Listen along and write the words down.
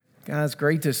Guys,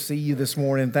 great to see you this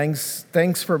morning.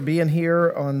 Thanks for being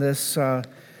here on this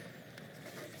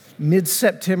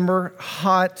mid-September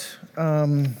hot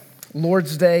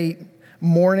Lord's Day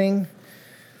morning.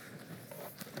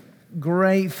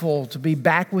 Grateful to be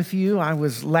back with you. I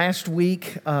was last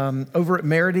week over at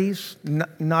Merides,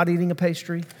 not eating a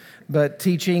pastry, but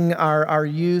teaching our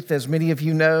youth. As many of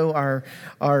you know,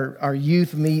 our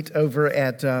youth meet over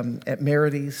at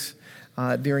Merides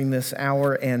during this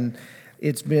hour, and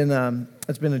it's been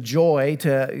a joy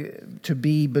to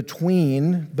be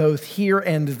between both here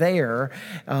and there,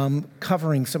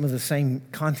 covering some of the same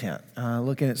content,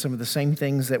 looking at some of the same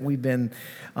things that we've been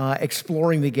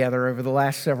exploring together over the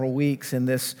last several weeks in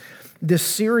this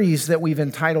series that we've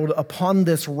entitled "Upon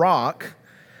This Rock: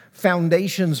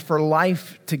 Foundations for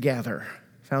Life Together."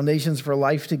 Foundations for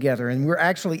Life Together. And we're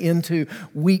actually into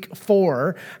week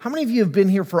 4. How many of you have been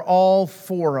here for all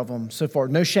 4 of them so far?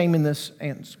 No shame in this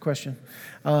question.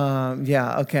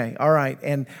 Yeah, okay, all right.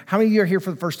 And how many of you are here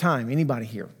for the first time? Anybody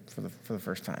here for the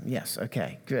first time? Yes,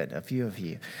 okay, good, a few of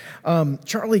you.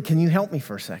 Charlie, can you help me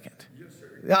for a second? Yes,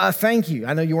 sir. Thank you.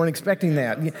 I know you weren't expecting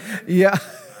that. Yeah.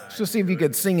 Just see if you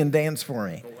could sing and dance for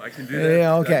me. Oh, I can do that.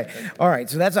 Yeah, okay. All right,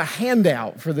 so that's a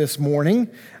handout for this morning.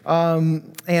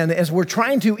 And as we're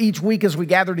trying to each week as we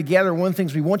gather together, one of the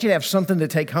things we want you to have something to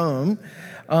take home,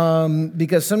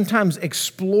 because sometimes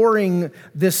exploring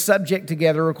this subject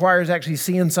together requires actually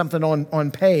seeing something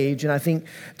on page, and I think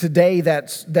today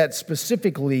that's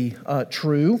specifically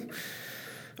true.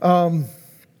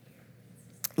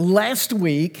 Last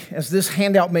week, as this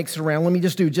handout makes it around, let me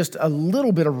just do a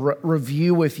little bit of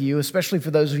review with you, especially for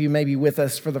those of you maybe with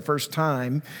us for the first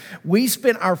time. We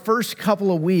spent our first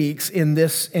couple of weeks in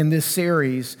this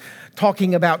series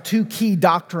talking about 2 key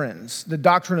doctrines, the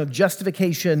doctrine of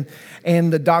justification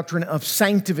and the doctrine of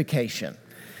sanctification.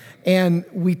 And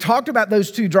we talked about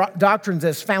those 2 doctrines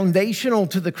as foundational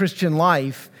to the Christian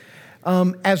life,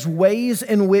 as ways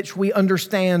in which we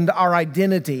understand our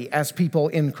identity as people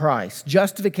in Christ.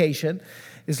 Justification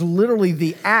is literally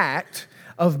the act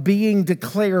of being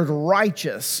declared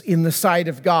righteous in the sight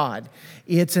of God.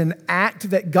 It's an act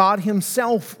that God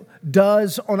Himself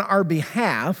does on our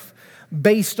behalf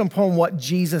based upon what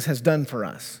Jesus has done for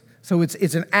us. So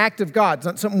it's an act of God. It's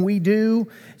not something we do.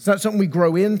 It's not something we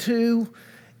grow into.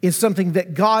 It's something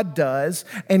that God does,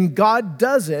 and God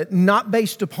does it not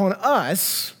based upon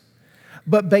us,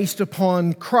 but based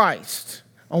upon Christ,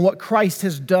 on what Christ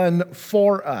has done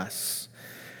for us,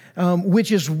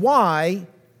 which is why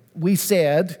we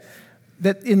said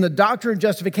that in the doctrine of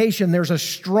justification, there's a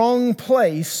strong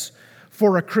place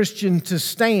for a Christian to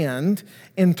stand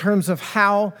in terms of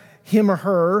how him or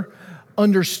her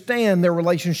understand their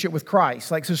relationship with Christ.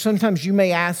 So sometimes you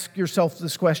may ask yourself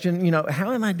this question,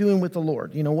 how am I doing with the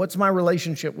Lord? What's my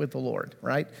relationship with the Lord,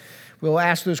 right? We'll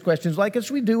ask those questions like as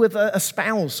we do with a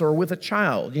spouse or with a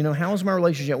child. How is my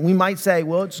relationship? We might say,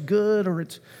 well, it's good or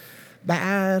it's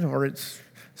bad or it's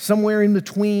somewhere in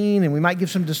between, and we might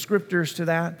give some descriptors to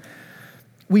that.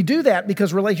 We do that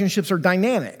because relationships are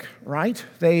dynamic, right?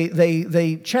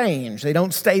 They change. They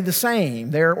don't stay the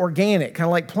same. They're organic, kind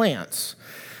of like plants.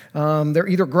 They're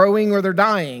either growing or they're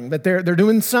dying, but they're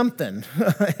doing something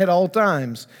at all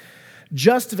times.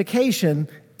 Justification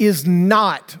is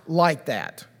not like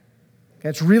that.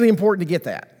 It's really important to get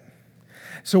that.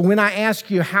 So when I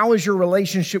ask you, how is your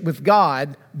relationship with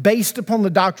God based upon the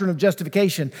doctrine of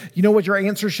justification, you know what your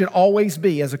answer should always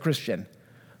be as a Christian?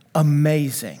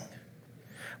 Amazing.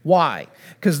 Why?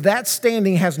 Because that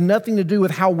standing has nothing to do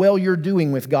with how well you're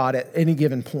doing with God at any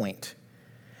given point.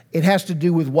 It has to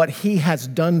do with what He has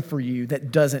done for you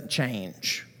that doesn't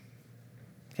change.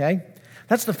 Okay?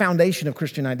 That's the foundation of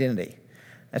Christian identity.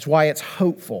 That's why it's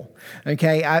hopeful.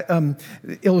 Okay,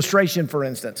 illustration, for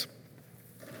instance.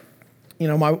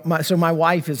 My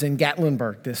wife is in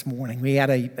Gatlinburg this morning. We had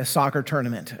a soccer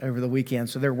tournament over the weekend,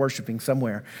 so they're worshiping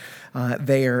somewhere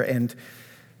there, and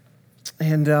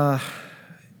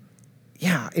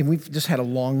we've just had a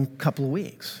long couple of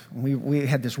weeks. We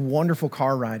had this wonderful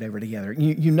car ride over together.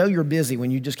 You're busy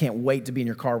when you just can't wait to be in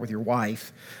your car with your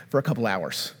wife for a couple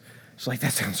hours. It's like,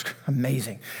 that sounds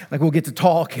amazing. We'll get to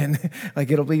talk and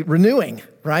it'll be renewing,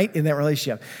 right, in that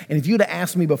relationship. And if you'd have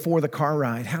asked me before the car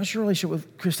ride, how's your relationship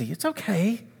with Christy? It's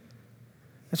okay.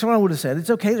 That's what I would have said. It's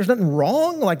okay. There's nothing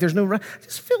wrong. There's no,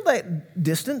 just feel that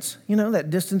distance, that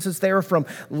distance is there from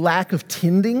lack of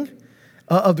tending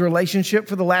of the relationship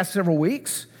for the last several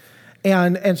weeks.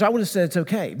 And so I would have said it's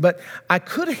okay. But I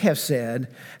could have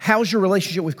said, how's your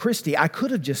relationship with Christy? I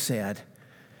could have just said,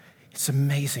 it's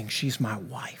amazing. She's my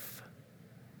wife.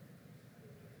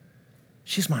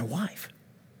 She's my wife.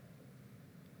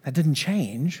 That didn't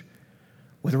change.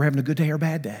 whether we're having a good day or a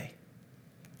bad day.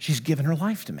 She's given her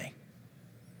life to me.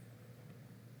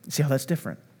 See how that's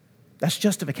different? That's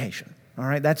justification, all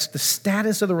right? That's the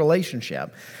status of the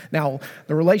relationship. Now,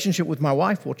 the relationship with my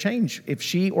wife will change if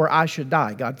she or I should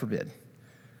die, God forbid,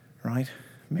 right?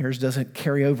 Marriage doesn't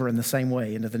carry over in the same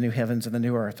way into the new heavens and the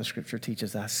new earth, the Scripture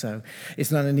teaches us. So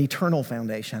it's not an eternal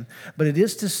foundation. But it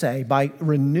is to say, by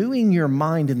renewing your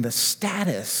mind in the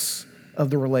status of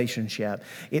the relationship,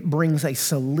 it brings a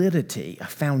solidity, a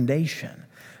foundation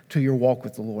to your walk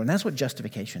with the Lord. And that's what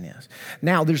justification is.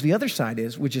 Now, there's the other side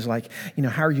which is like,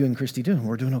 how are you and Christy doing?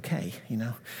 We're doing okay,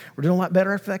 We're doing a lot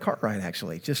better after that car ride,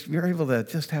 actually. Just, we were able to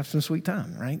just have some sweet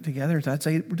time, right, together. So I'd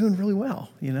say we're doing really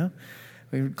well,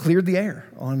 We cleared the air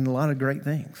on a lot of great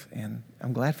things, and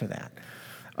I'm glad for that.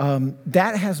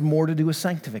 That has more to do with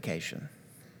sanctification.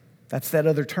 That's that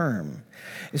other term.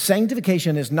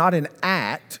 Sanctification is not an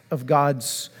act of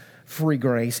God's free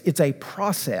grace. It's a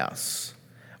process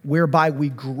whereby we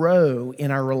grow in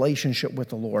our relationship with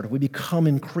the Lord. We become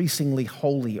increasingly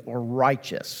holy or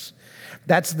righteous.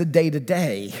 That's the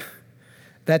day-to-day.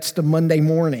 That's the Monday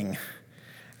morning.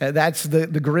 That's the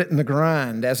grit and the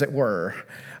grind, as it were,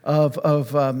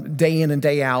 of day in and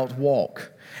day out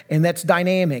walk. And that's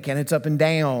dynamic, and it's up and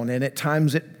down, and at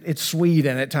times it's sweet,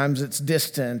 and at times it's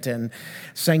distant. And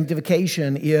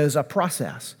sanctification is a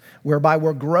process whereby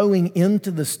we're growing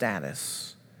into the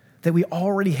status that we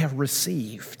already have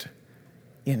received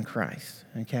in Christ,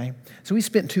 okay? So we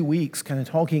spent 2 weeks kind of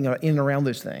talking in and around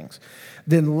those things.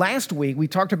 Then last week, we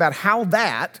talked about how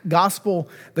the gospel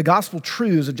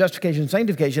truths of justification and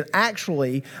sanctification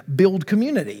actually build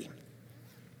community.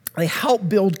 They help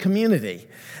build community.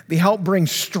 They help bring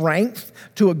strength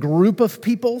to a group of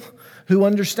people who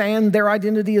understand their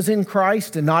identity is in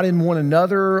Christ and not in one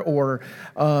another or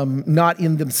not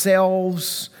in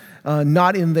themselves,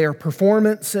 not in their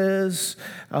performances,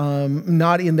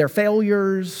 not in their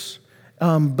failures,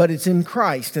 but it's in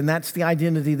Christ, and that's the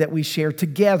identity that we share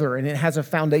together, and it has a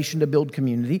foundation to build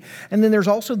community. And then there's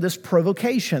also this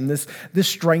provocation, this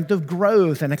strength of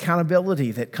growth and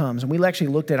accountability that comes. And we actually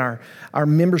looked at our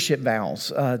membership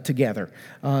vows together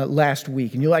last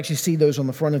week, and you'll actually see those on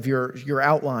the front of your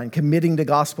outline, committing to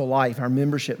gospel life, our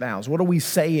membership vows. What are we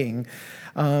saying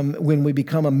when we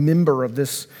become a member of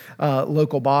this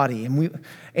local body?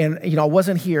 And I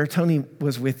wasn't here. Tony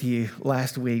was with you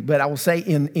last week, but I will say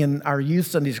in our youth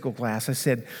Sunday school class, I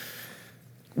said,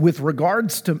 with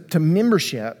regards to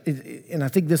membership, and I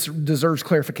think this deserves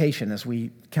clarification as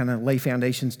we kind of lay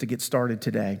foundations to get started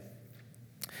today.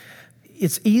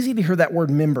 It's easy to hear that word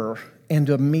member and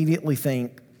to immediately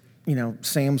think,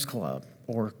 Sam's Club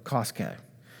or Costco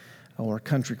or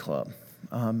Country Club.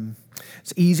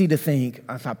 It's easy to think,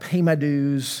 if I pay my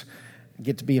dues, I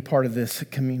get to be a part of this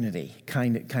community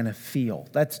kind of feel.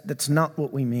 That's not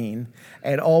what we mean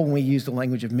at all when we use the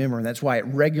language of member, and that's why it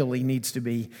regularly needs to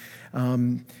be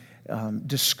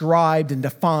described and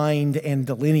defined and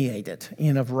delineated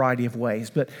in a variety of ways.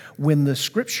 But when the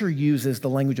Scripture uses the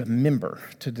language of member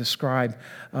to describe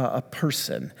a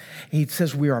person, he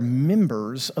says we are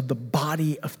members of the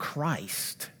body of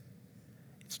Christ.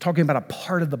 It's talking about a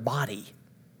part of the body.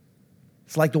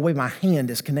 It's like the way my hand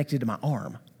is connected to my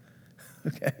arm,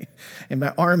 okay? And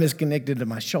my arm is connected to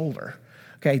my shoulder,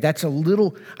 okay? That's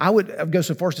I would go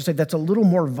so far as to say that's a little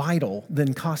more vital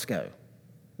than Costco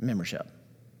membership,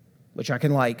 which I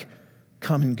can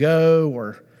come and go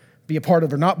or be a part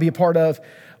of or not be a part of.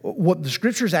 What the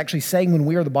Scripture is actually saying when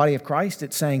we are the body of Christ,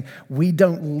 it's saying we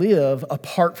don't live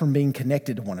apart from being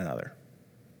connected to one another.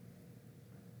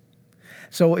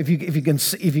 So if you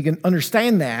can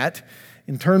understand that,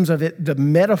 in terms of it, the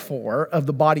metaphor of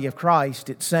the body of Christ,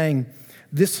 it's saying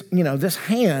this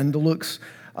hand looks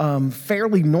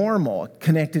fairly normal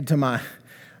connected to my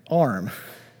arm.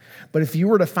 But if you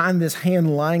were to find this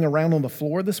hand lying around on the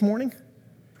floor this morning,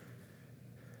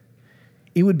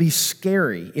 it would be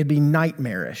scary. It'd be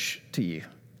nightmarish to you,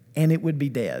 and it would be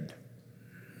dead.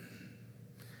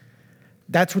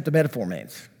 That's what the metaphor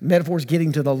means. The metaphor is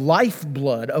getting to the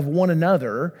lifeblood of one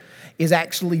another is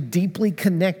actually deeply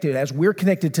connected. As we're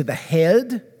connected to the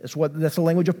head, that's the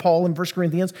language of Paul in 1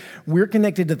 Corinthians. We're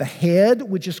connected to the head,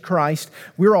 which is Christ.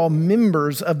 We're all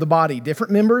members of the body.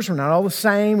 Different members. We're not all the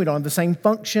same. We don't have the same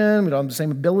function. We don't have the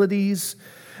same abilities.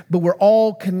 But we're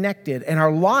all connected. And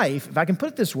our life, if I can put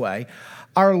it this way,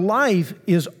 our life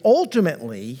is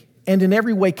ultimately and in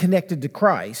every way connected to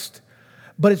Christ,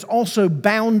 but it's also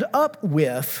bound up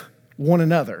with one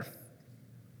another.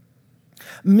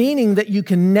 Meaning that you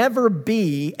can never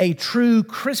be a true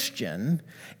Christian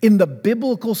in the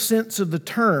biblical sense of the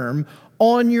term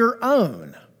on your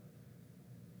own.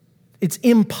 It's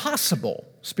impossible,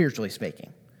 spiritually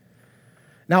speaking.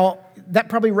 Now, that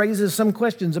probably raises some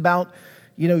questions about,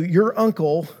 your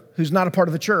uncle who's not a part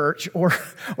of the church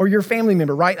or your family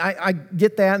member, right? I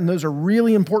get that, and those are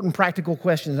really important practical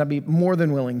questions I'd be more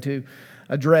than willing to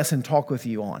address and talk with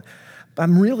you on. But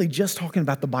I'm really just talking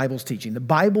about the Bible's teaching. The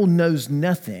Bible knows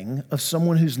nothing of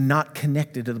someone who's not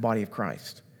connected to the body of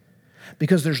Christ,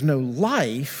 because there's no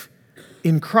life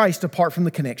in Christ apart from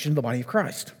the connection to the body of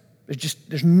Christ.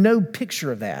 There's no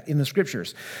picture of that in the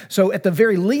Scriptures. So at the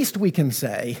very least we can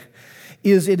say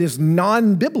is it is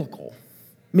non-biblical,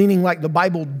 meaning like the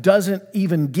Bible doesn't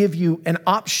even give you an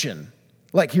option.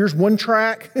 Like, here's one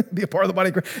track, be a part of the body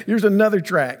of Christ. Here's another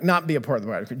track, not be a part of the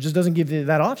body of Christ. It just doesn't give you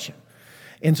that option.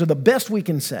 And so the best we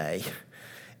can say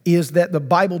is that the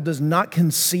Bible does not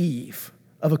conceive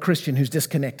of a Christian who's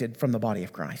disconnected from the body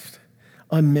of Christ,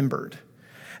 unmembered,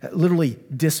 literally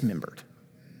dismembered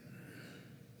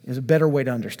is a better way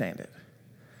to understand it.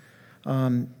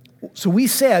 So we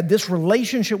said this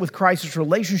relationship with Christ, this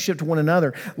relationship to one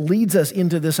another, leads us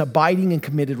into this abiding and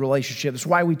committed relationship. That's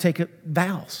why we take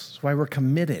vows. That's why we're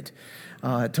committed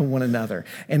to one another,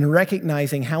 and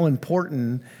recognizing how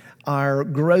important our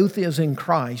growth is in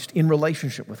Christ in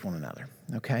relationship with one another,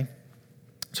 okay?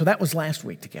 So that was last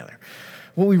week together.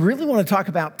 What we really want to talk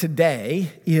about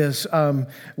today is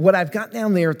what I've got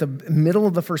down there at the middle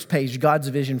of the first page, God's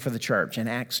vision for the church in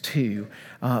Acts 2,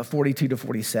 42 to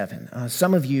 47.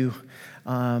 Some of you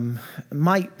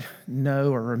might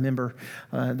know or remember,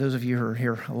 those of you who are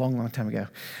here a long, long time ago,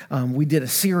 we did a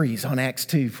series on Acts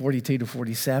 2, 42 to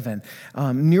 47,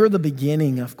 near the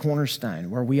beginning of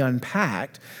Cornerstone, where we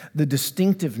unpacked the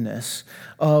distinctiveness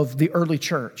of the early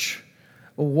church,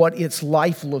 what its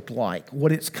life looked like,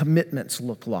 what its commitments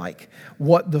look like,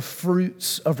 what the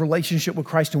fruits of relationship with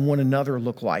Christ and one another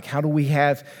look like. How do we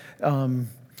have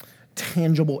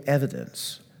tangible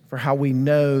evidence for how we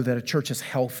know that a church is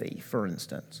healthy, for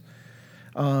instance?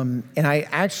 And I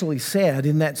actually said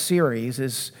in that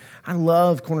series I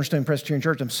love Cornerstone Presbyterian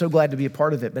Church. I'm so glad to be a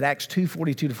part of it, but Acts 2,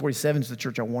 42 to 47 is the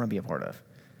church I want to be a part of.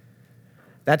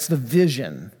 That's the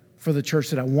vision for the church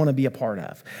that I want to be a part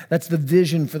of. That's the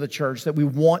vision for the church that we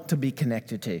want to be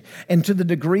connected to. And to the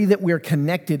degree that we're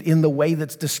connected in the way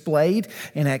that's displayed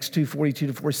in Acts 2, 42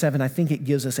 to 47, I think it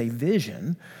gives us a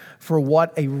vision for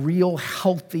what a real,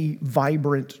 healthy,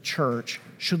 vibrant church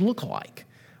should look like.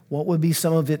 What would be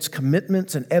some of its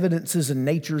commitments and evidences and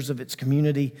natures of its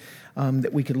community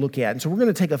that we could look at. And so we're going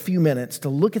to take a few minutes to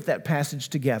look at that passage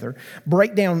together,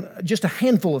 break down just a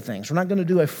handful of things. We're not going to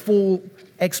do a full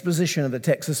exposition of the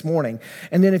text this morning.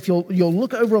 And then if you'll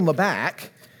look over on the back,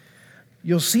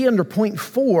 you'll see under point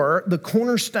 4, the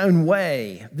Cornerstone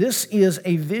Way. This is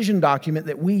a vision document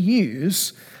that we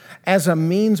use as a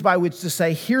means by which to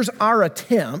say, here's our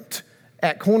attempt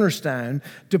at Cornerstone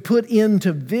to put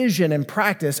into vision and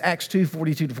practice Acts 2,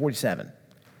 42 to 47.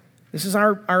 This is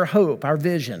our hope, our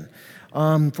vision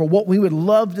for what we would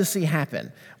love to see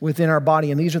happen within our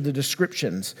body. And these are the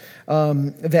descriptions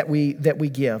that we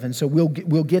give. And so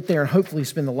we'll get there and hopefully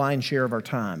spend the lion's share of our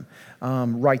time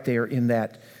right there in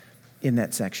that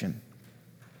section.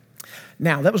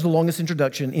 Now, that was the longest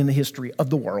introduction in the history of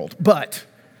the world, but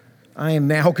I am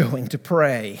now going to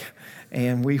pray,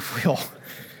 and we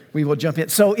will jump in.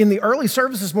 So in the early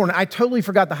service this morning, I totally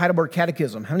forgot the Heidelberg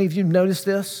Catechism. How many of you noticed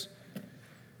this?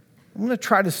 I'm going to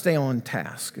try to stay on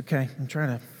task, okay? I'm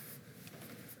trying to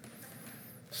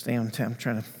stay on task.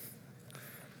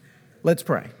 Let's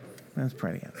pray. Let's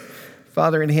pray together.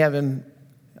 Father in heaven,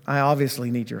 I obviously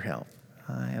need your help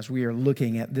as we are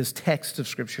looking at this text of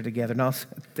Scripture together, and also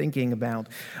thinking about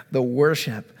the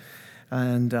worship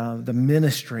and the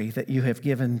ministry that you have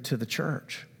given to the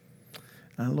church.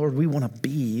 Lord, we want to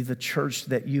be the church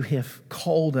that you have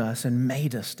called us and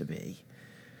made us to be.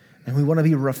 And we want to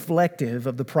be reflective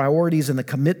of the priorities and the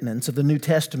commitments of the New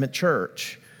Testament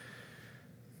church.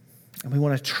 And we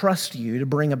want to trust you to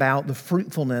bring about the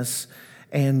fruitfulness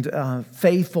and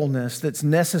faithfulness that's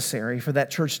necessary for that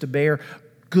church to bear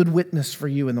good witness for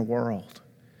you in the world.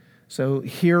 So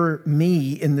hear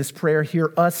me in this prayer,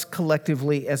 hear us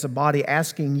collectively as a body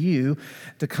asking you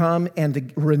to come and to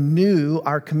renew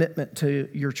our commitment to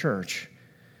your church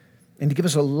and to give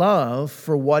us a love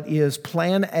for what is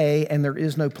plan A and there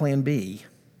is no plan B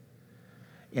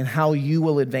in how you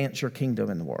will advance your kingdom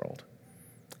in the world,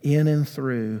 in and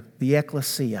through the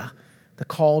ecclesia, the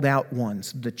called out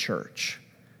ones, the church.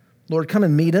 Lord, come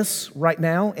and meet us right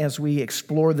now as we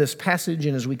explore this passage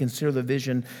and as we consider the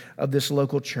vision of this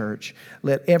local church.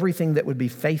 Let everything that would be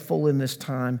faithful in this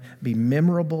time be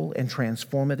memorable and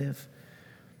transformative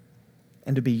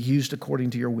and to be used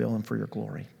according to your will and for your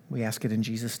glory. We ask it in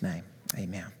Jesus' name.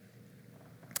 Amen.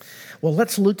 Well,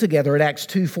 let's look together at Acts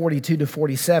 2:42 to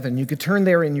 47. You could turn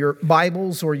there in your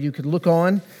Bibles, or you could look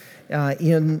on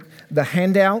in the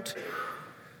handout.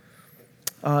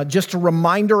 Just a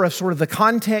reminder of sort of the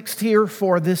context here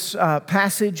for this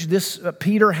passage.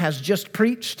 Peter has just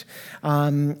preached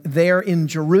there in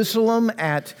Jerusalem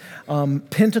at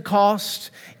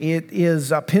Pentecost. It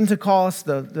is Pentecost.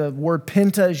 The word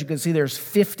Penta, as you can see, there's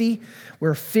 50.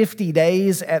 We're 50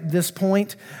 days at this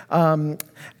point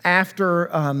after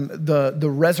the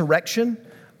resurrection,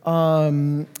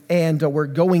 and we're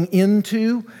going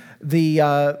into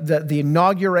the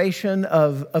inauguration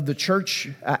of the church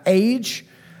age.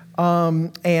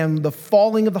 And the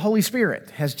falling of the Holy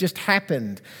Spirit has just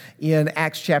happened in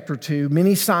Acts chapter 2.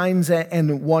 Many signs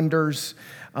and wonders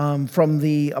from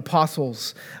the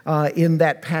apostles in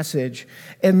that passage.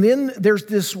 And then there's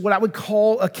this, what I would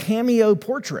call a cameo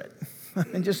portrait.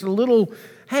 And just a little,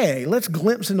 hey, let's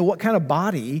glimpse into what kind of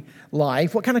body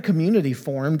life, what kind of community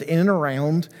formed in and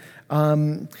around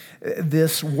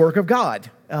this work of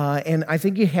God. And I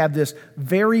think you have this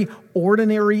very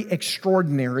ordinary,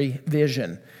 extraordinary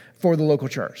vision for the local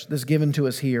church that's given to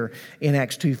us here in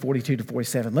Acts 2:42 to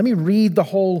 47. Let me read the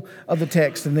whole of the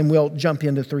text, and then we'll jump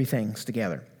into three things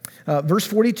together. Verse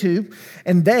 42,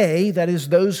 and they, that is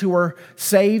those who are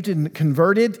saved and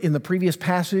converted in the previous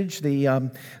passage, the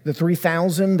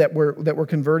 3,000 that were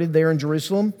converted there in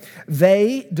Jerusalem,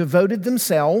 they devoted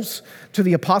themselves to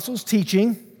the apostles'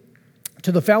 teaching,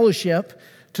 to the fellowship,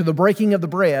 to the breaking of the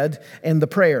bread, and the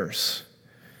prayers.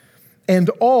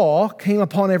 And awe came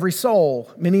upon every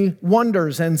soul. Many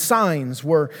wonders and signs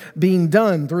were being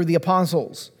done through the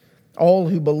apostles. All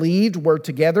who believed were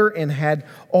together and had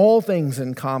all things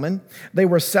in common. They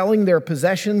were selling their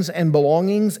possessions and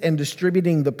belongings and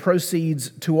distributing the proceeds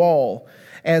to all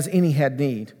as any had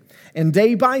need. And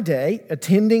day by day,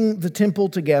 attending the temple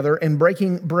together and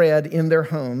breaking bread in their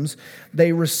homes,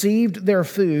 they received their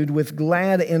food with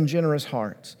glad and generous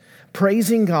hearts,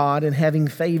 praising God and having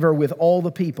favor with all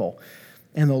the people.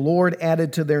 And the Lord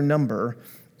added to their number,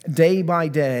 day by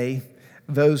day,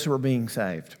 those who are being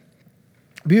saved.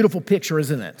 Beautiful picture,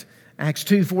 isn't it? Acts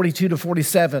 2:42 to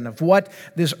 47 of what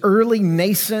this early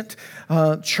nascent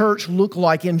church looked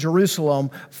like in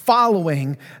Jerusalem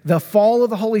following the fall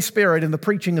of the Holy Spirit and the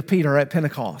preaching of Peter at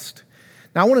Pentecost.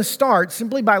 Now, I want to start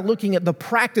simply by looking at the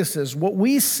practices, what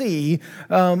we see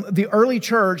the early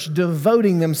church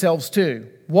devoting themselves to.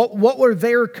 What were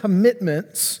their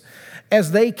commitments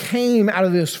as they came out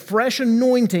of this fresh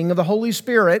anointing of the Holy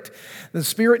Spirit, the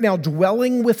Spirit now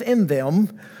dwelling within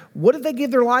them? What did they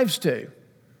give their lives to?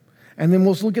 And then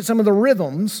we'll look at some of the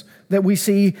rhythms that we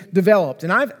see developed.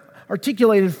 And I've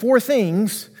articulated four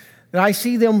things that I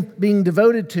see them being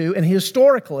devoted to, and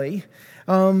historically,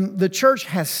 the church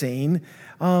has seen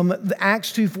the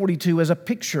Acts 2:42 as a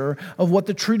picture of what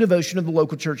the true devotion of the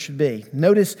local church should be.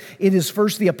 Notice it is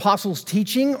first the apostles'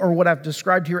 teaching, or what I've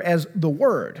described here as the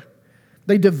Word.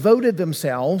 They devoted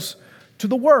themselves to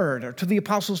the Word, or to the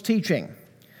apostles' teaching.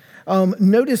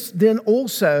 Notice then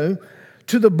also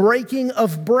to the breaking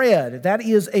of bread. That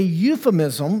is a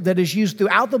euphemism that is used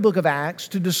throughout the book of Acts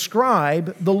to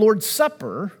describe the Lord's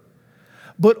Supper,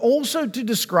 but also to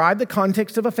describe the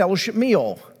context of a fellowship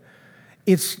meal.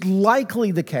 It's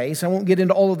likely the case, I won't get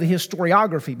into all of the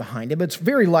historiography behind it, but it's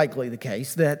very likely the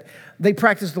case that they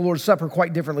practiced the Lord's Supper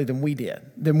quite differently than we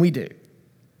do.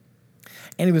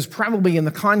 And it was probably in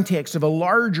the context of a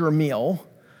larger meal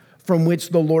from which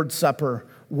the Lord's Supper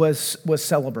was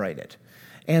celebrated.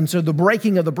 And so the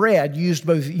breaking of the bread, used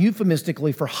both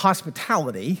euphemistically for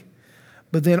hospitality,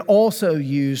 but then also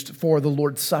used for the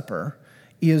Lord's Supper,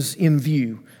 is in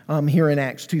view here in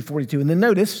Acts 2:42. And then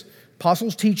notice,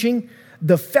 apostles' teaching,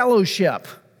 the fellowship,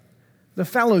 the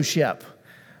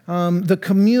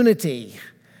community.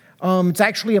 It's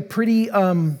actually a pretty...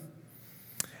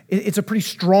 It's a pretty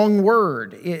strong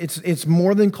word. It's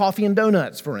more than coffee and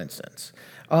donuts, for instance.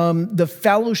 The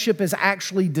fellowship is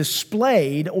actually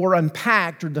displayed or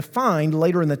unpacked or defined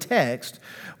later in the text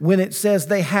when it says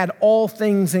they had all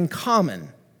things in common.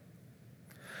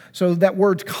 So that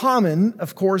word common,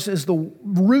 of course, is the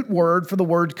root word for the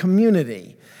word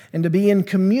community. And to be in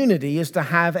community is to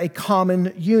have a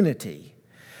common unity.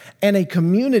 And a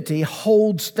community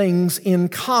holds things in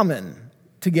common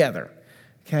together.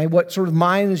 Okay, what sort of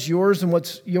mine is yours and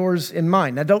what's yours in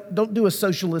mine. Now, don't do a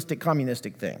socialistic,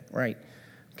 communistic thing, right?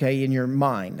 Okay, in your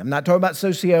mind. I'm not talking about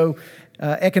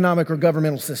socio-economic or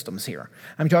governmental systems here.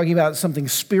 I'm talking about something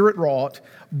spirit-wrought,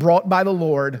 brought by the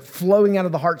Lord, flowing out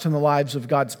of the hearts and the lives of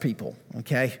God's people,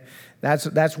 okay?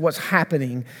 That's what's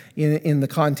happening in the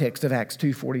context of Acts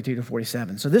 2:42 to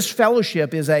 47. So this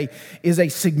fellowship is a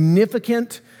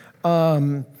significant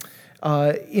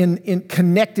in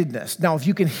connectedness. Now, if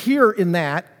you can hear in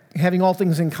that, having all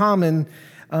things in common,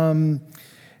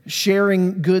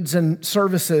 sharing goods and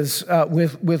services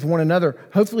with one another,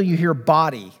 hopefully you hear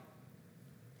body.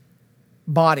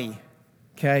 Body.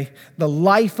 Okay, the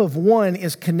life of one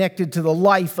is connected to the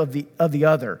life of the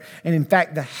other. And in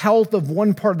fact, the health of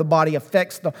one part of the body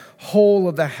affects the whole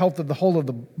of the health of the whole of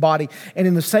the body. And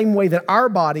in the same way that our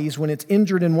bodies, when it's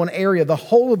injured in one area, the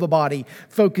whole of the body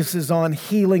focuses on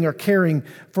healing or caring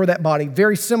for that body.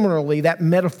 Very similarly, that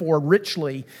metaphor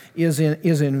richly is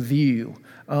in view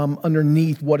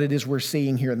underneath what it is we're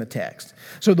seeing here in the text.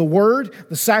 So the word,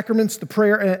 the sacraments, the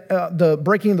prayer, the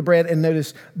breaking of the bread, and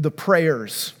notice the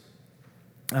prayers.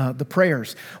 The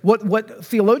prayers. What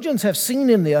theologians have seen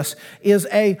in this is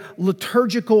a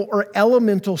liturgical or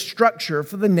elemental structure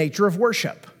for the nature of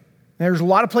worship. Now, there's a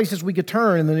lot of places we could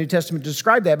turn in the New Testament to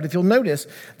describe that, but if you'll notice,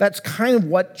 that's kind of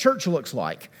what church looks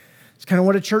like. It's kind of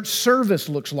what a church service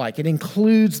looks like. It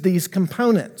includes these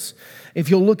components. If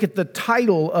you'll look at the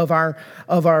title of our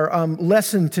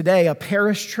lesson today, A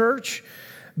Parish Church,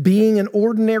 being an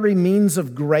ordinary means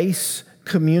of grace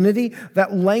community,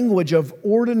 that language of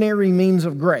ordinary means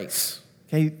of grace.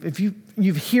 Okay, if you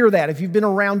hear that, if you've been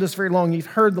around us very long, you've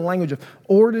heard the language of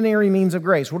ordinary means of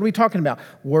grace. What are we talking about?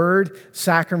 Word,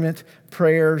 sacrament,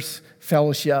 prayers,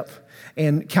 fellowship,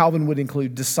 and Calvin would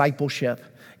include discipleship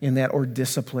in that, or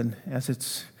discipline, as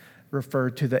it's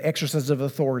referred to, the exercise of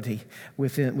authority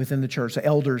within the church, the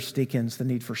elders, deacons, the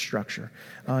need for structure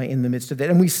in the midst of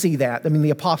that. And we see that. I mean, the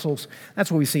apostles,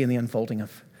 that's what we see in the unfolding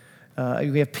of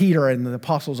we have Peter and the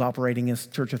apostles operating as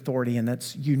church authority, and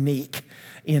that's unique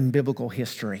in biblical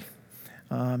history.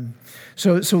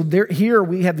 So here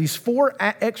we have these four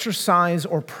exercise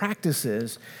or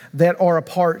practices that are a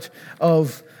part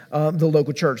of the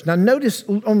local church. Now notice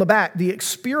on the back, the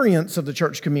experience of the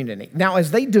church community. Now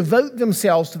as they devote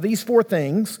themselves to these four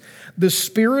things, the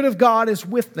Spirit of God is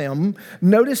with them.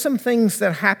 Notice some things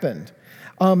that happened.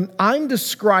 I'm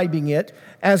describing it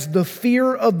as the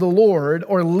fear of the Lord,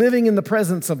 or living in the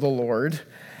presence of the Lord,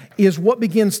 is what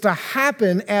begins to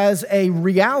happen as a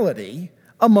reality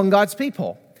among God's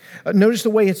people. Notice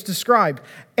the way it's described.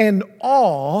 And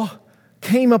awe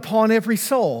came upon every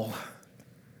soul.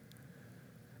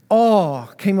 Awe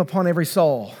came upon every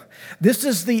soul. This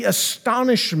is the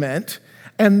astonishment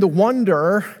and the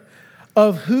wonder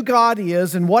of who God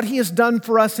is and what He has done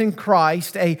for us in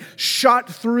Christ, a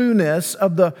shot-throughness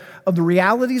of the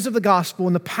realities of the gospel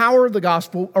and the power of the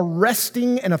gospel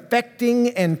arresting and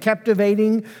affecting and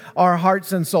captivating our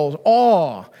hearts and souls.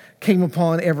 Awe came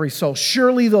upon every soul.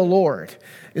 Surely the Lord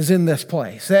is in this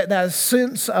place. That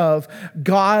sense of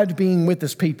God being with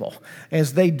His people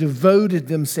as they devoted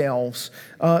themselves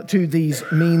to these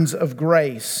means of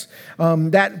grace.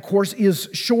 That, of course, is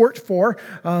short for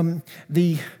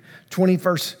the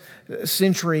 21st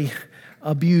century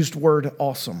abused word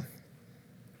awesome.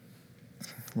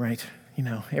 Right? You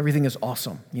know, everything is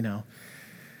awesome, you know.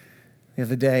 The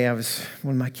other day,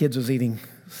 when my kids was eating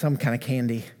some kind of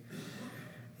candy,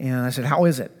 and I said, "How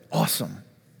is it?" "Awesome."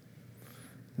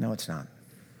 "No, it's not."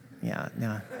 "Yeah,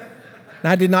 no."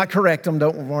 And I did not correct them.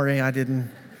 Don't worry, I didn't.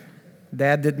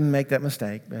 Dad didn't make that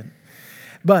mistake, but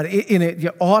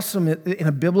awesome in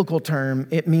a biblical term,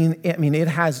 it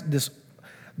has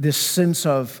this sense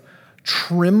of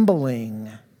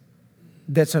trembling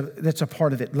that's a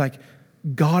part of it. Like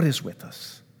God is with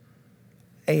us.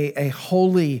 A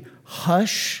holy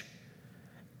hush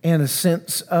and a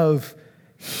sense of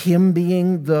Him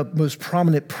being the most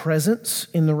prominent presence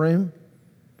in the room.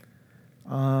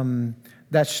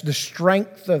 That's the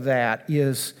strength of that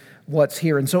is what's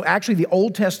here. And so actually the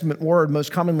Old Testament word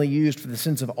most commonly used for the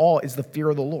sense of awe is the fear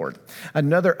of the Lord.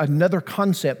 Another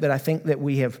concept that I think that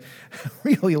we have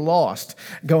really lost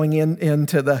going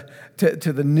into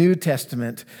the New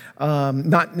Testament,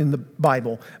 not in the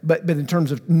Bible, but in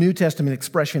terms of New Testament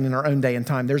expression in our own day and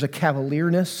time. There's a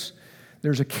cavalierness,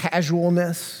 there's a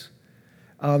casualness,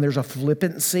 there's a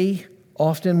flippancy,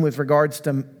 often with regards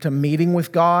to meeting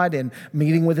with God and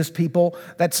meeting with His people.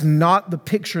 That's not the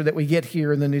picture that we get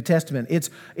here in the New Testament.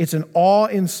 It's an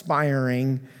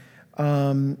awe-inspiring,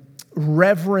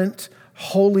 reverent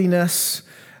holiness,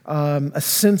 a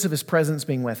sense of His presence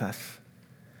being with us.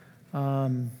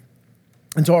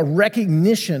 And so a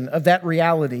recognition of that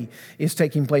reality is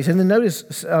taking place. And then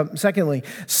notice, secondly,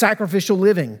 sacrificial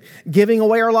living, giving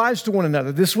away our lives to one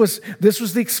another. This was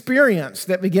the experience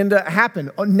that began to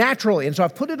happen naturally. And so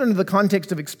I've put it under the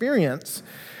context of experience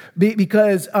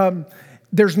because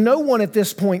there's no one at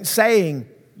this point saying,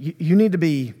 you need to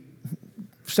be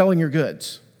selling your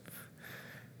goods.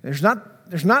 There's not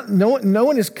no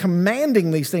one is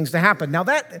commanding these things to happen. Now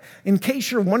that, in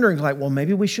case you're wondering, like, well,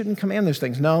 maybe we shouldn't command those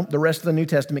things. No, the rest of the New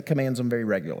Testament commands them very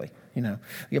regularly. The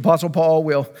Apostle Paul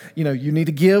will, you need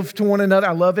to give to one another.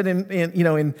 I love it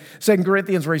in 2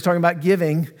 Corinthians where he's talking about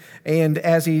giving. And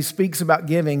as he speaks about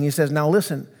giving, he says, now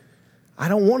listen, I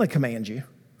don't want to command you,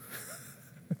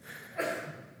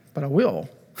 but I will,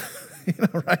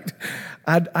 right?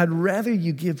 I'd rather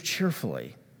you give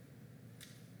cheerfully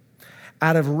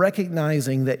out of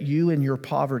recognizing that you in your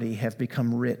poverty have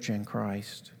become rich in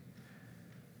Christ.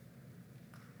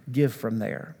 Give from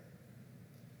there.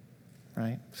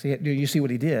 Right? Do you see what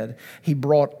he did? He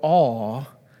brought awe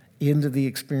into the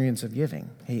experience of giving.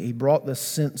 He brought the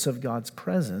sense of God's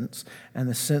presence and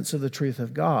the sense of the truth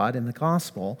of God in the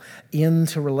gospel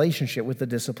into relationship with the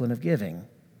discipline of giving.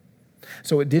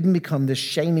 So it didn't become this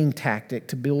shaming tactic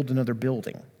to build another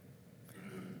building.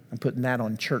 I'm putting that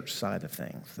on church side of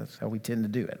things. That's how we tend to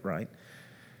do it, right?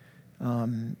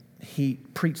 He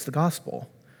preached the gospel,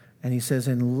 and he says,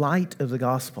 in light of the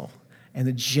gospel and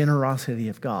the generosity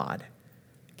of God,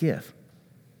 give.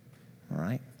 All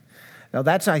right? Now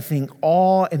that's, I think,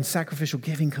 awe and sacrificial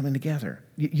giving coming together.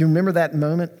 You remember that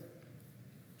moment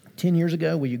 10 years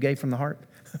ago where you gave from the heart?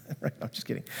 Right? I'm just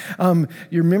kidding.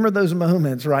 You remember those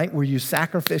moments, right, where you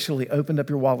sacrificially opened up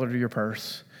your wallet or your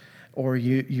purse, or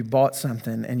you bought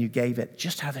something and you gave it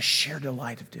just out of the sheer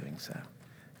delight of doing so.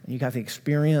 And you got the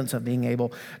experience of being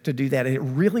able to do that. And it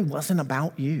really wasn't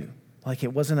about you. Like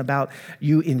it wasn't about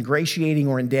you ingratiating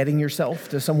or indebting yourself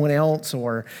to someone else,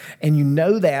 and you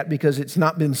know that because it's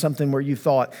not been something where you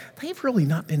thought, they've really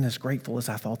not been as grateful as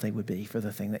I thought they would be for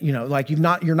the thing that, like you're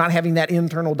not having that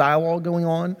internal dialogue going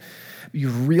on.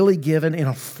 You've really given in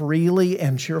a freely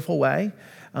and cheerful way.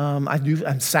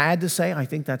 I'm sad to say, I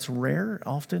think that's rare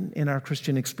often in our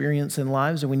Christian experience and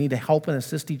lives, and we need to help and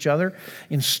assist each other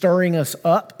in stirring us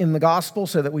up in the gospel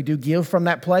so that we do give from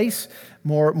that place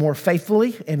more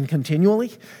faithfully and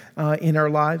continually in our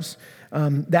lives.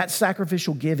 That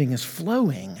sacrificial giving is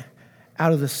flowing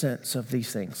out of the sense of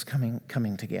these things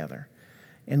coming together.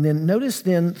 And then notice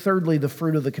then, thirdly, the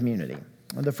fruit of the community.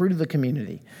 The fruit of the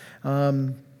community.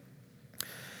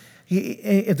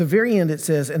 At the very end, it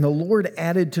says, and the Lord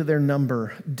added to their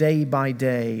number day by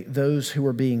day those who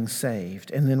were being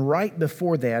saved. And then right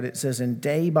before that, it says, and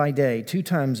day by day, 2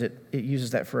 times it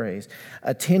uses that phrase,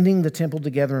 attending the temple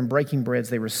together and breaking breads,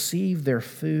 they received their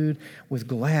food with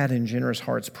glad and generous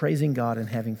hearts, praising God and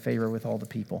having favor with all the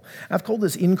people. I've called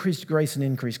this increased grace and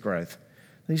increased growth.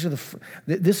 This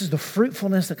is the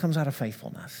fruitfulness that comes out of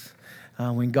faithfulness.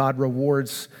 When God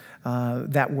rewards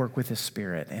that work with his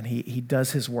Spirit, and he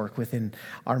does his work within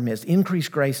our midst.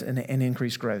 Increased grace and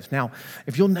increased growth. Now,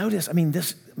 if you'll notice,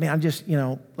 it's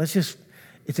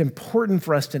important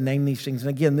for us to name these things.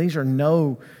 And again, these are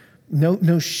no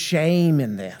shame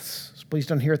in this. So please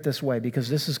don't hear it this way, because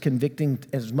this is convicting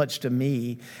as much to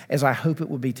me as I hope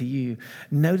it will be to you.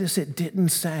 Notice it didn't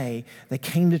say they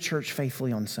came to church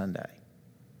faithfully on Sunday.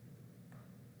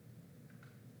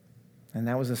 And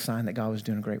that was a sign that God was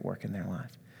doing a great work in their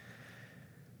life.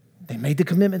 They made the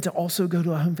commitment to also go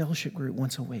to a home fellowship group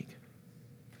once a week.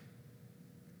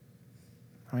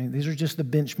 These are just the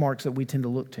benchmarks that we tend to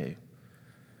look to. It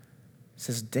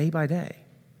says day by day.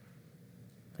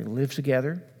 They lived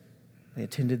together. They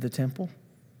attended the temple,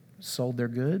 sold their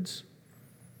goods,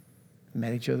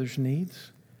 met each other's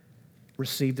needs,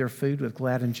 received their food with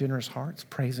glad and generous hearts,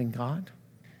 praising God.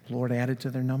 The Lord added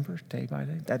to their numbers day by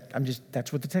day.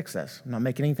 That's what the text says. I'm not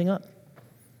making anything up.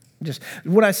 Just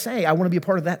what I say, I want to be a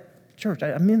part of that church.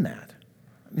 I'm in that.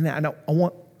 I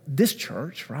want this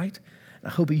church, right? I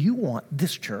hope you want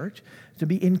this church to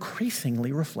be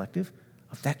increasingly reflective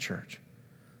of that church,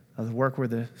 of the work where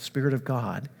the Spirit of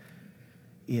God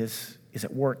is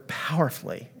at work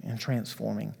powerfully in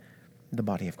transforming the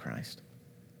body of Christ.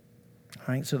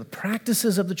 All right, so the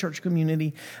practices of the church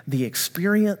community, the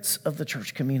experience of the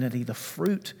church community, the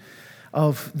fruit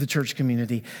of the church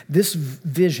community, this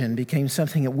vision became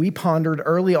something that we pondered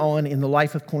early on in the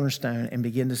life of Cornerstone and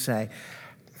began to say,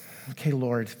 okay,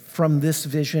 Lord, from this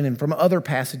vision and from other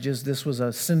passages, this was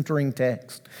a centering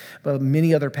text, but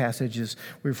many other passages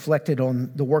reflected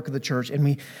on the work of the church,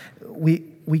 and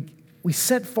we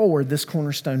set forward this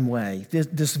Cornerstone way,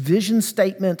 this vision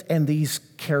statement and these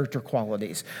character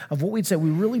qualities of what we'd say we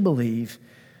really believe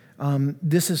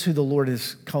this is who the Lord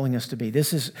is calling us to be.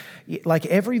 This is like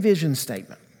every vision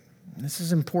statement. This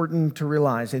is important to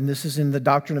realize, and this is in the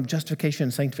doctrine of justification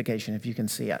and sanctification, if you can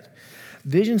see it.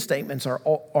 Vision statements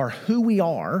are who we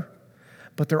are,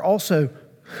 but they're also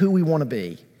who we want to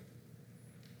be.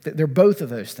 They're both of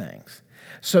those things.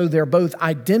 So they're both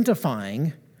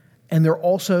identifying and they're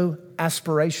also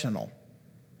aspirational.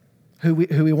 who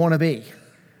we want to be,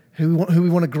 who we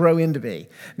want to grow into be.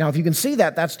 Now, if you can see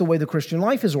that, that's the way the Christian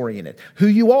life is oriented. Who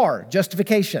you are,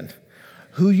 justification.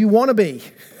 Who you want to be,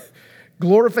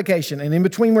 glorification. And in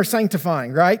between, we're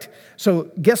sanctifying, right? So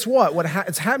guess what?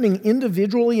 What's happening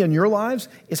individually in your lives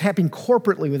is happening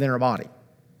corporately within our body.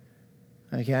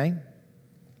 Okay?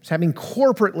 It's happening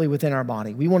corporately within our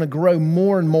body. We want to grow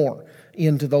more and more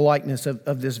into the likeness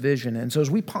of this vision. And so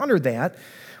as we pondered that,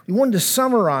 we wanted to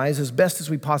summarize as best as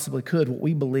we possibly could what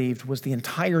we believed was the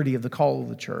entirety of the call of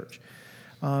the church,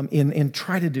 and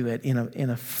try to do it in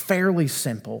a fairly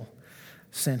simple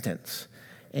sentence.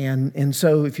 And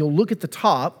so if you'll look at the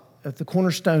top of the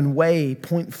Cornerstone Way,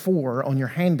 point 4 on your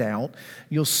handout,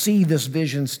 you'll see this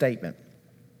vision statement.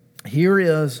 Here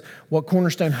is what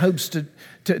Cornerstone hopes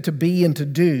to be and to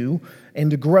do and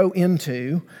to grow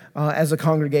into as a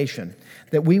congregation.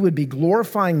 That we would be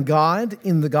glorifying God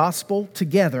in the gospel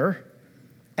together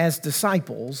as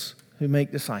disciples who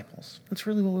make disciples. That's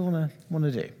really what we want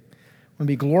to do. We want to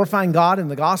be glorifying God in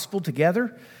the gospel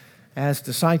together as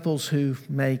disciples who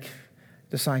make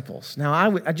disciples. Now,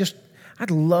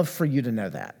 I'd love for you to know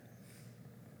that.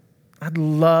 I'd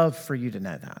love for you to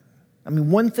know that. I mean,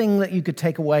 one thing that you could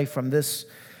take away from this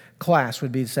class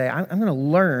would be to say, I'm going to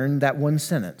learn that one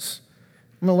sentence.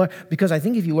 I'm going to learn, because I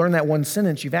think if you learn that one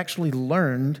sentence, you've actually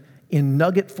learned in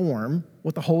nugget form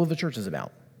what the whole of the church is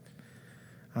about.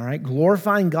 All right,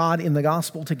 glorifying God in the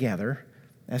gospel together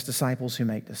as disciples who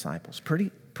make disciples.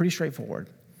 Pretty straightforward.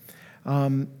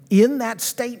 In that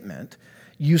statement,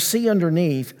 you see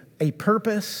underneath a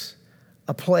purpose,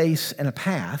 a place, and a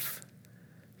path.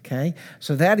 Okay?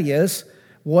 So that is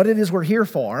what it is we're here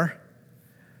for,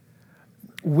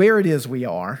 where it is we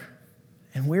are,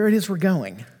 and where it is we're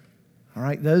going. All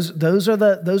right? Those are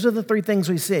the three things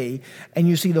we see, and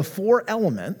you see the four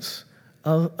elements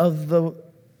of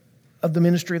the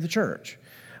ministry of the church: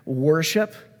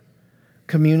 worship,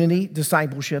 community,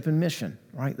 discipleship, and mission,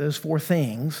 right? Those four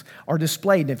things are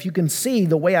displayed. And if you can see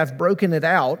the way I've broken it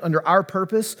out under our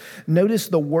purpose, notice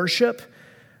the worship,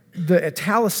 the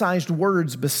italicized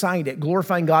words beside it,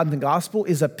 glorifying God in the gospel,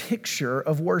 is a picture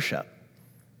of worship.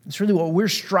 It's really what we're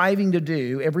striving to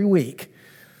do every week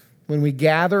when we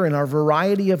gather in our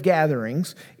variety of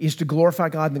gatherings, is to glorify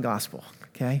God in the gospel.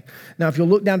 Okay? Now, if you'll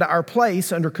look down to our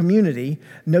place under community,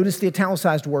 notice the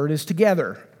italicized word is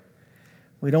together.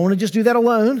 We don't want to just do that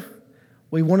alone.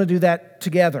 We want to do that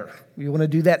together. We want to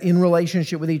do that in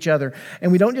relationship with each other.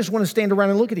 And we don't just want to stand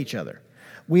around and look at each other.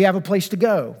 We have a place to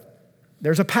go.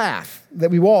 There's a path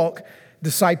that we walk.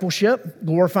 Discipleship,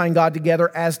 glorifying God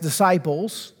together as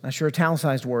disciples. That's your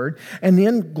italicized word. And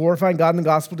then glorifying God in the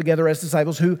gospel together as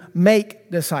disciples who make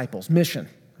disciples. Mission.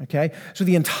 Okay? So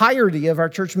the entirety of our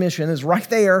church mission is right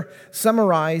there,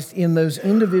 summarized in those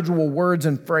individual words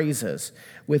and phrases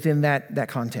within that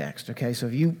context. Okay? So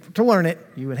if you, to learn it,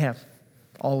 you would have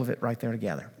all of it right there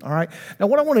together. All right? Now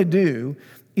what I want to do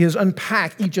is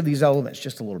unpack each of these elements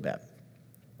just a little bit,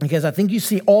 because I think you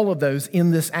see all of those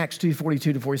in this Acts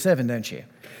 2:42-47, don't you?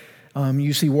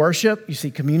 You see worship, you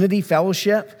see community,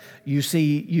 fellowship, you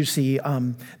see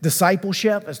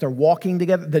discipleship as they're walking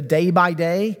together, the day by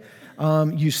day.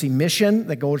 You see mission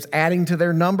that goes adding to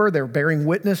their number. They're bearing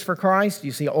witness for Christ.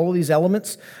 You see all of these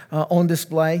elements on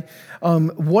display.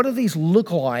 What do these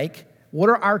look like? What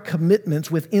are our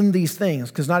commitments within these things?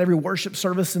 Because not every worship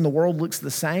service in the world looks the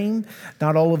same.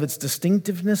 Not all of its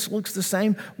distinctiveness looks the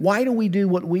same. Why do we do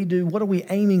what we do? What are we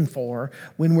aiming for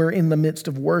when we're in the midst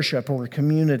of worship or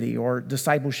community or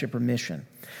discipleship or mission?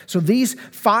 So these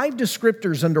 5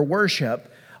 descriptors under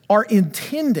worship are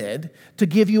intended to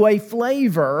give you a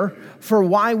flavor for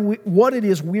what it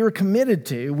is we're committed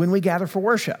to when we gather for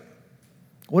worship.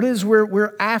 What it is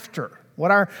we're after,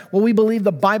 what we believe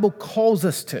the Bible calls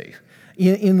us to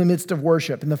in the midst of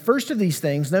worship. And the first of these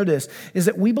things, notice, is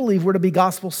that we believe we're to be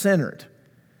gospel-centered.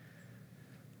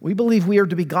 We believe we are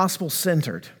to be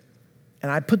gospel-centered.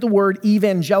 And I put the word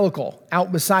evangelical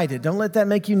out beside it. Don't let that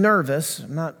make you nervous.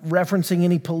 I'm not referencing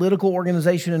any political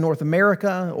organization in North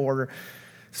America or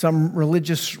some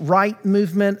religious right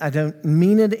movement. I don't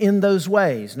mean it in those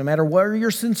ways, no matter where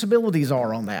your sensibilities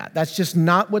are on that. That's just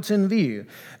not what's in view.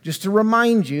 Just to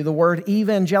remind you, the word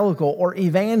evangelical or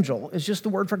evangel is just the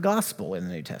word for gospel in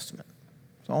the New Testament.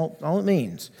 That's all it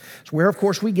means. It's where, of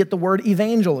course, we get the word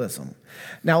evangelism.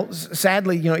 Now,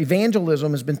 sadly,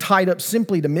 evangelism has been tied up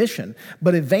simply to mission,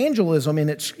 but evangelism in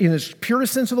its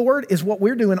purest sense of the word is what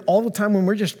we're doing all the time when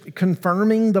we're just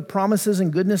confirming the promises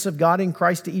and goodness of God in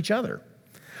Christ to each other.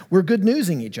 We're good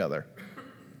newsing each other.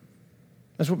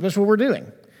 That's what we're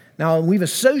doing. Now, we've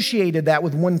associated that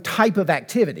with one type of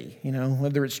activity,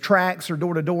 whether it's tracts or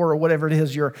door-to-door or whatever it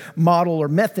is your model or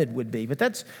method would be. But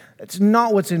that's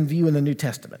not what's in view in the New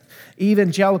Testament.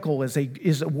 Evangelical is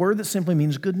a word that simply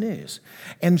means good news.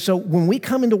 And so when we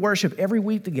come into worship every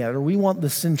week together, we want the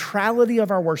centrality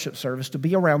of our worship service to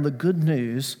be around the good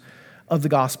news of the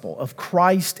gospel, of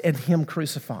Christ and Him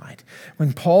crucified.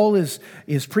 When Paul is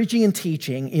preaching and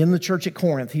teaching in the church at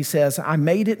Corinth, he says, I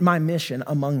made it my mission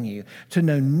among you to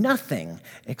know nothing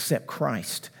except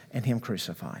Christ and Him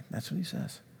crucified. That's what he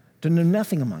says, to know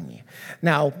nothing among you.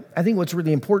 Now, I think what's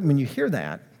really important when you hear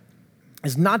that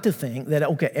is not to think that,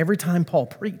 okay, every time Paul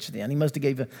preached then, he must have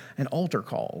gave an altar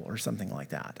call or something like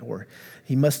that. Or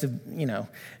he must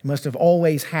have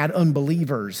always had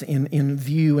unbelievers in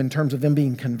view in terms of them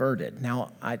being converted.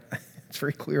 Now, it's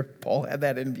very clear Paul had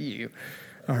that in view,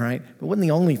 all right? But it wasn't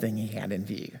the only thing he had in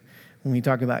view. When we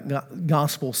talk about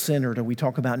gospel-centered or we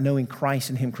talk about knowing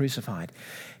Christ and Him crucified,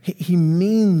 he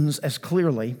means as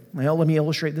clearly, well, let me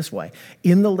illustrate this way.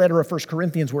 In the letter of 1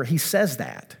 Corinthians where he says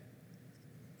that,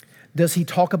 does he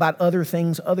talk about other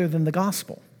things other than the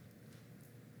gospel?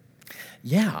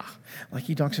 Yeah, like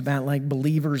he talks about like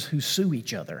believers who sue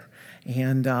each other.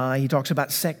 And he talks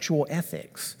about sexual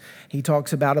ethics. He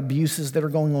talks about abuses that are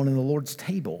going on in the Lord's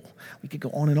table. We could go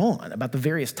on and on about the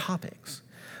various topics.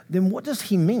 Then what does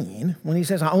he mean when he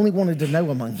says, I only wanted to know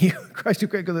among you Christ who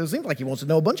created? Because it seems like he wants to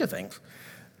know a bunch of things.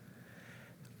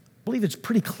 I believe it's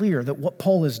pretty clear that what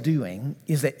Paul is doing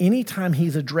is that anytime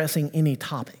he's addressing any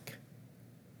topic,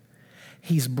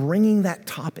 he's bringing that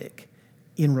topic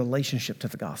in relationship to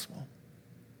the gospel.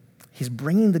 He's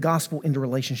bringing the gospel into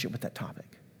relationship with that topic.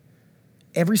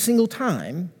 Every single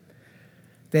time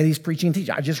that he's preaching and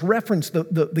teaching. I just referenced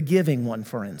the giving one,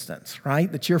 for instance,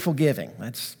 right? The cheerful giving.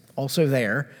 That's also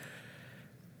there.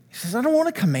 He says, I don't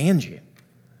want to command you.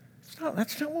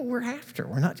 That's not what we're after.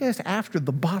 We're not just after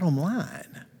the bottom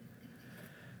line.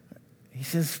 He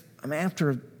says, I'm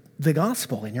after the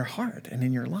gospel in your heart and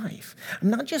in your life. I'm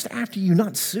not just after you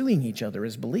not suing each other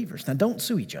as believers. Now, don't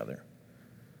sue each other.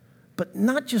 But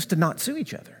not just to not sue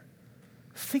each other.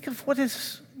 Think of what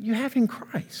is you have in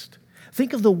Christ.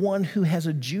 Think of the one who has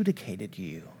adjudicated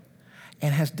you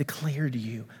and has declared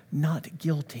you not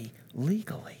guilty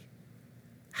legally.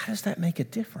 How does that make a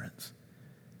difference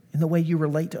in the way you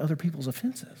relate to other people's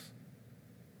offenses?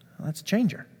 Well, that's a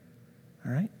changer,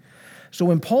 all right? So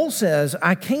when Paul says,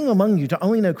 I came among you to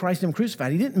only know Christ and Him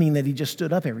crucified, he didn't mean that he just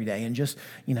stood up every day and just,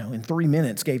 in 3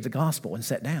 minutes gave the gospel and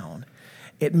sat down.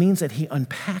 It means that he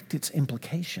unpacked its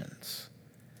implications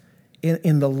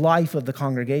in the life of the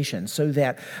congregation so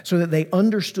that they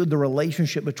understood the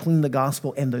relationship between the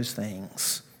gospel and those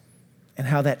things and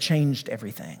how that changed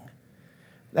everything.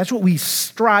 That's what we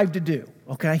strive to do,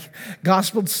 okay?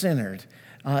 Gospel-centered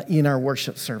in our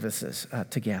worship services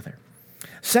together.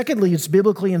 Secondly, it's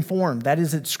biblically informed. That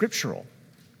is, it's scriptural.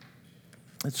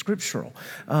 It's scriptural.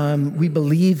 We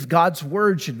believe God's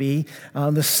word should be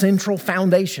the central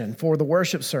foundation for the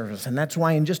worship service. And that's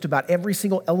why in just about every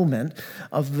single element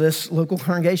of this local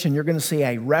congregation, you're going to see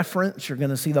a reference. You're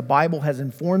going to see the Bible has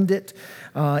informed it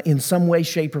in some way,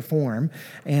 shape, or form.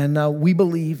 And we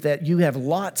believe that you have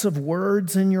lots of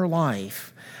words in your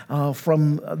life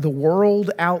from the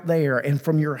world out there and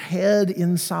from your head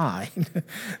inside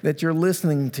that you're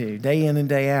listening to day in and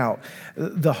day out.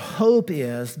 The hope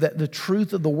is that the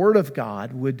truth of the Word of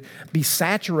God would be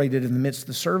saturated in the midst of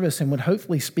the service and would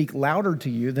hopefully speak louder to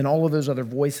you than all of those other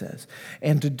voices.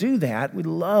 And to do that, we'd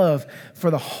love for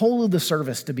the whole of the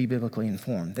service to be biblically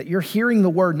informed, that you're hearing the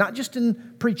Word, not just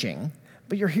in preaching,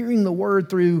 but you're hearing the Word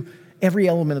through every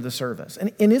element of the service.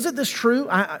 And isn't this true?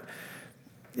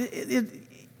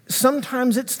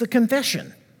 Sometimes it's the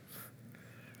confession.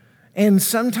 And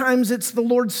sometimes it's the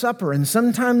Lord's Supper. And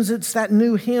sometimes it's that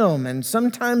new hymn. And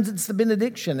sometimes it's the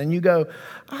benediction. And you go,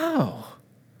 oh.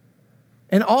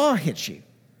 And awe hits you.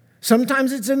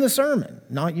 Sometimes it's in the sermon.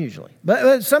 Not usually.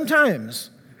 But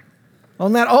sometimes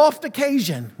on that oft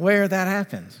occasion where that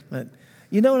happens. But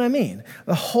you know what I mean?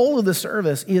 The whole of the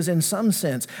service is in some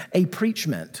sense a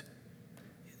preachment.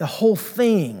 The whole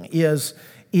thing is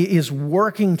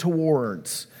working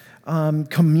towards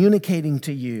communicating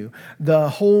to you the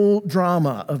whole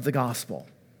drama of the gospel.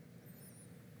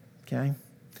 Okay?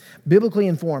 Biblically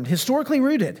informed, historically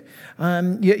rooted.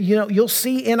 You'll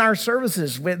see in our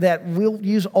services that we'll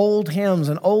use old hymns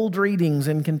and old readings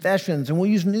and confessions, and we'll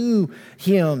use new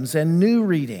hymns and new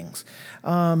readings.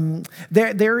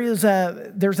 There's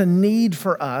a need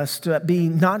for us to be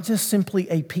not just simply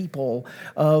a people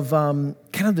of kind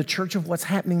of the church of what's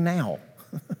happening now,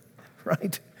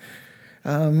 right?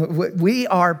 We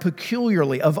are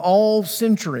peculiarly, of all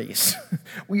centuries,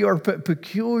 we are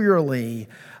peculiarly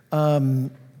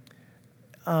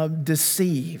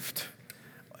deceived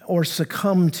or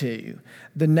succumb to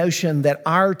the notion that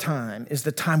our time is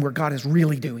the time where God is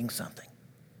really doing something.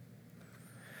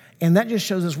 And that just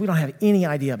shows us we don't have any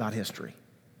idea about history.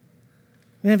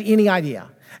 We don't have any idea.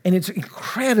 And it's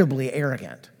incredibly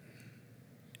arrogant.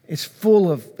 It's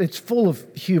full of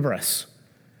hubris.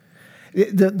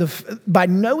 By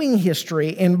knowing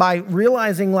history and by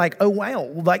realizing like, oh, wow,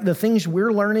 like the things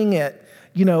we're learning at,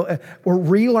 or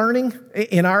relearning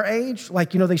in our age,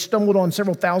 like, they stumbled on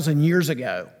several thousand years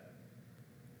ago.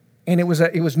 And it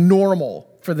was normal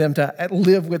for them to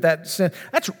live with that sense.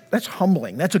 That's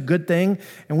humbling. That's a good thing.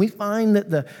 And we find that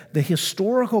the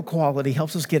historical quality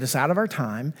helps us get us out of our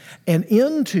time and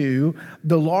into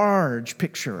the large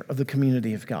picture of the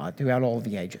community of God throughout all of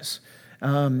the ages.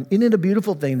 Isn't it a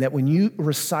beautiful thing that when you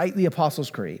recite the Apostles'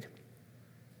 Creed,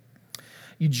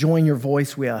 you join your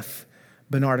voice with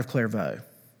Bernard of Clairvaux,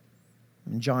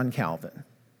 John Calvin,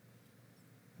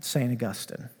 St.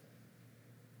 Augustine,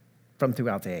 from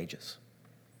throughout the ages.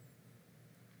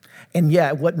 And yeah,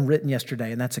 it wasn't written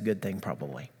yesterday, and that's a good thing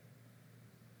probably.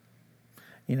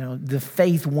 The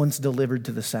faith once delivered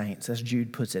to the saints, as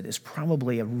Jude puts it, is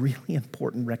probably a really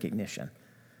important recognition.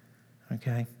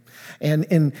 Okay?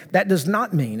 And that does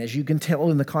not mean, as you can tell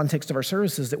in the context of our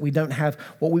services, that we don't have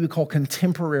what we would call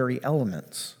contemporary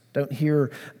elements. Don't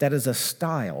hear that as a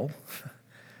style.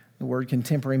 The word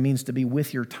contemporary means to be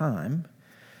with your time.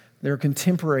 There are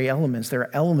contemporary elements. There are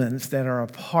elements that are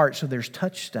apart, so there's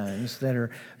touchstones that are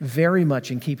very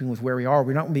much in keeping with where we are.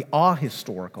 We're not going to be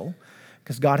ahistorical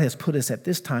because God has put us at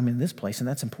this time in this place, and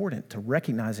that's important to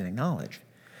recognize and acknowledge.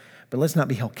 But let's not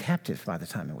be held captive by the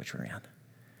time in which we're in.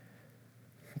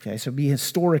 Okay, so be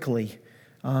historically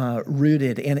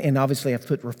rooted, and obviously I've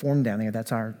put Reformed down there.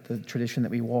 That's the tradition that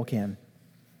we walk in.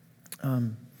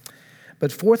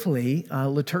 But fourthly,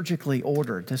 liturgically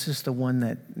ordered. This is the one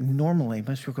that normally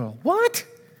most people go, what?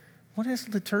 What is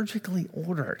liturgically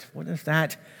ordered? What does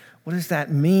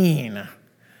that mean?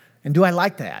 And do I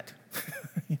like that?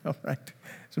 Right?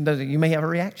 Sometimes you may have a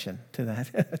reaction to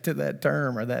that, to that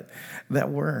term or that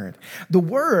word. The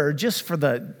word, just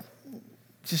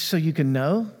so you can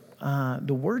know,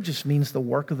 the word just means the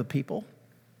work of the people.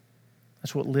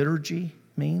 That's what liturgy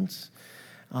means.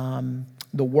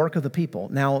 The work of the people.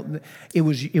 Now, it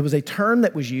was a term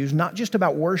that was used not just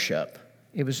about worship.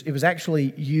 It was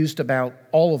actually used about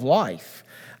all of life,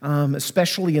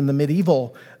 especially in the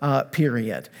medieval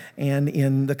period and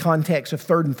in the context of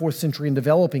 3rd and 4th century and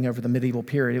developing over the medieval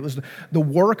period. It was the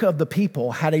work of the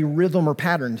people had a rhythm or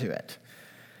pattern to it.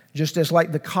 Just as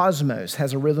like the cosmos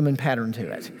has a rhythm and pattern to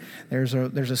it. There's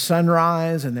a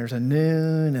sunrise, and there's a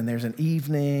noon, and there's an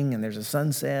evening, and there's a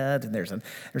sunset, and there's a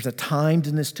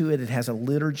timedness to it. It has a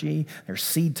liturgy. There's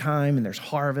seed time, and there's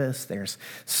harvest. There's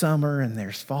summer, and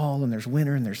there's fall, and there's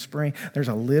winter, and there's spring. There's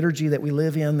a liturgy that we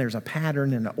live in. There's a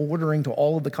pattern and an ordering to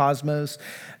all of the cosmos.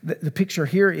 The picture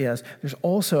here is there's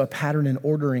also a pattern and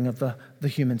ordering of the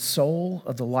human soul,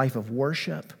 of the life of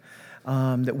worship,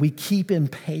 that we keep in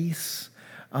pace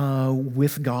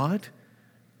with God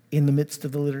in the midst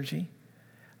of the liturgy.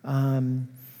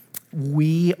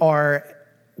 We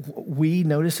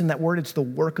notice in that word, it's the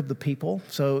work of the people.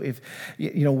 So if,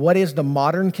 what is the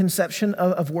modern conception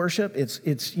of worship? It's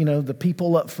the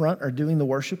people up front are doing the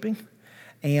worshiping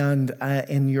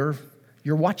and you're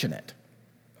watching it.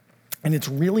 And it's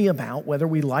really about whether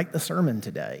we like the sermon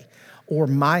today or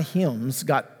my hymns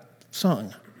got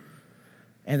sung.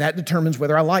 And that determines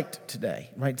whether I liked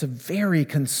today, right? It's a very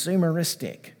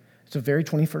consumeristic, it's a very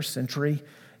 21st century,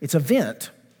 it's event.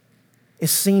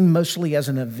 It's seen mostly as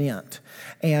an event.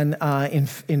 And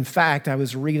in fact, I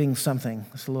was reading something,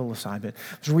 it's a little aside, but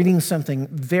I was reading something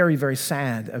very, very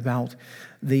sad about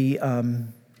the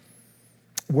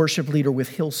worship leader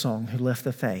with Hillsong who left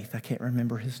the faith. I can't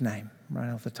remember his name right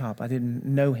off the top. I didn't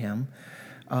know him.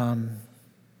 I'm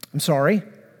sorry.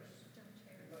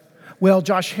 Well,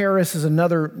 Josh Harris is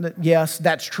another, yes,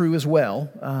 that's true as well.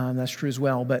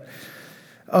 But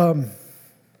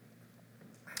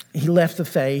he left the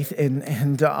faith,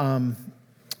 and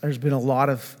there's been a lot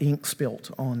of ink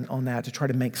spilt on that to try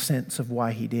to make sense of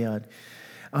why he did.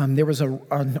 There was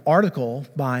an article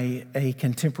by a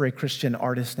contemporary Christian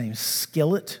artist named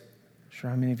Skillet. Sure,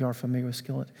 how many of you are familiar with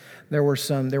Skillet? There were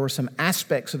some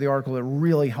aspects of the article that were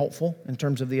really helpful in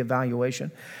terms of the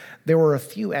evaluation. There were a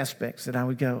few aspects that I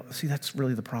would go, see, that's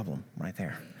really the problem right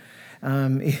there.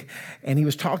 And he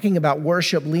was talking about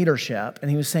worship leadership, and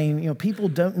he was saying, people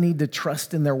don't need to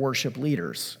trust in their worship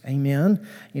leaders. Amen?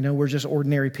 We're just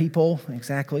ordinary people.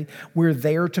 Exactly. We're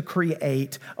there to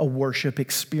create a worship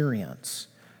experience.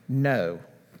 No,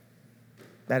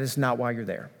 that is not why you're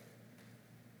there.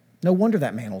 No wonder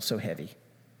that mantle's so heavy.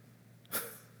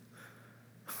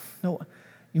 No,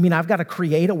 you mean I've got to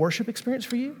create a worship experience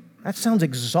for you? That sounds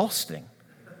exhausting.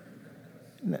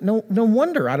 No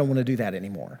wonder I don't want to do that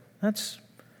anymore.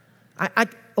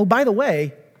 Oh, by the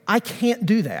way, I can't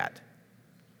do that.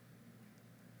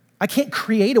 I can't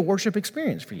create a worship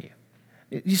experience for you.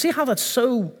 You see how that's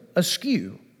so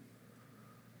askew?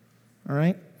 All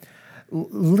right?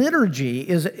 Liturgy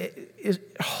is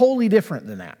wholly different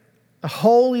than that.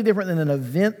 Wholly different than an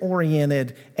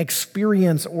event-oriented,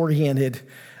 experience-oriented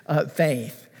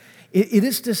faith. It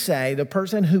is to say the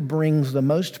person who brings the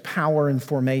most power and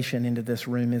formation into this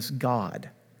room is God.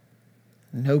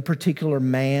 No particular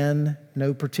man,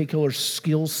 no particular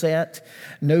skill set,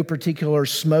 no particular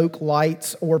smoke,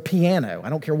 lights, or piano. I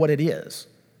don't care what it is.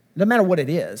 It doesn't matter what it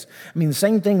is. I mean, the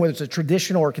same thing whether it's a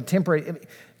traditional or contemporary.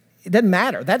 It doesn't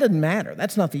matter. That doesn't matter.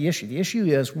 That's not the issue. The issue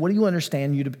is, what do you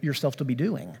understand yourself to be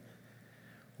doing?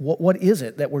 What is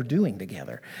it that we're doing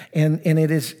together? And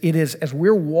it is as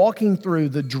we're walking through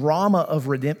the drama of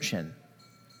redemption,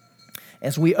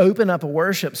 as we open up a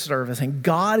worship service, and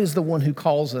God is the one who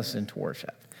calls us into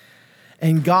worship.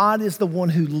 And God is the one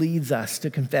who leads us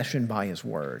to confession by His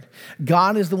Word.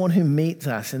 God is the one who meets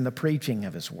us in the preaching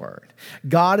of His Word.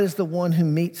 God is the one who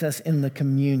meets us in the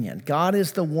communion. God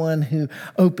is the one who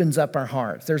opens up our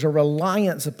hearts. There's a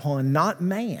reliance upon not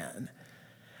man,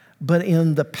 but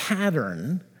in the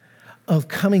pattern of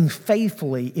coming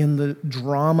faithfully in the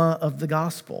drama of the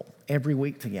gospel every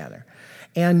week together.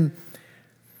 And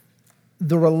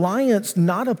the reliance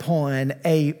not upon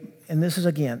and this is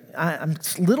again, I'm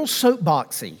a little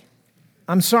soapboxy.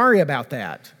 I'm sorry about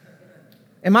that.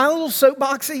 Am I a little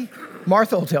soapboxy?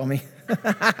 Martha will tell me.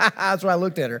 That's why I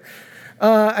looked at her.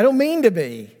 I don't mean to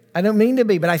be,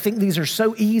 but I think these are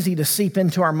so easy to seep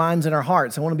into our minds and our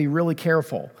hearts. I want to be really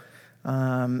careful.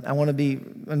 I want to be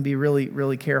really,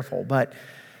 really careful. But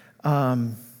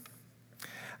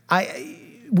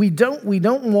we don't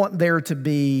want there to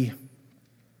be.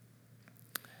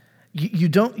 You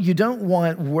don't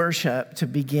want worship to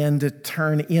begin to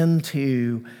turn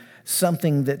into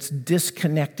something that's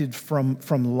disconnected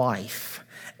from life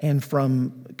and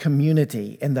from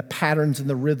community and the patterns and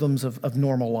the rhythms of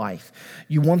normal life.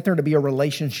 You want there to be a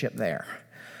relationship there.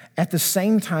 At the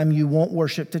same time, you want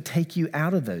worship to take you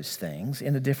out of those things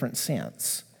in a different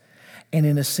sense, and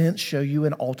in a sense show you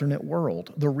an alternate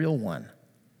world, the real one,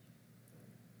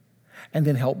 and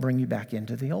then help bring you back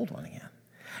into the old one again,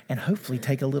 and hopefully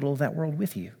take a little of that world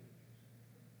with you.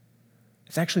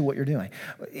 It's actually what you're doing.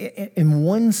 In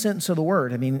one sense of the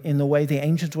word, I mean, in the way the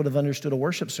ancients would have understood a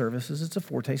worship service, is it's a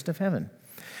foretaste of heaven.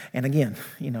 And again,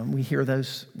 we hear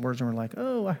those words and we're like,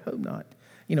 oh, I hope not.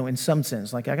 In some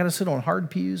sense, like I got to sit on hard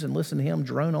pews and listen to him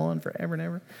drone on forever and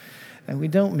ever. And we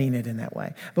don't mean it in that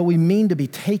way. But we mean to be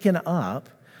taken up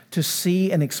to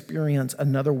see and experience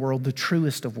another world, the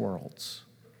truest of worlds.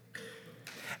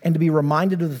 And to be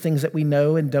reminded of the things that we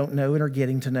know and don't know and are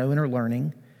getting to know and are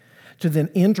learning, to then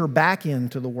enter back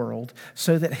into the world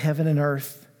so that heaven and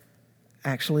earth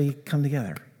actually come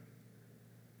together.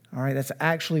 All right, that's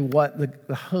actually what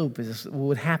the hope is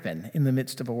would happen in the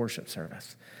midst of a worship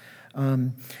service.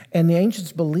 And the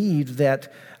ancients believed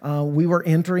that we were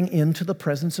entering into the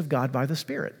presence of God by the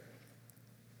Spirit.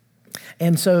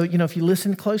 And so, if you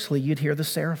listen closely, you'd hear the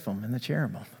seraphim and the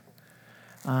cherubim.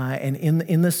 And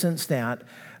in the sense that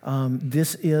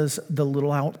this is the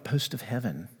little outpost of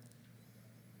heaven.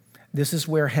 This is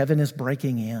where heaven is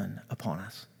breaking in upon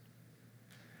us.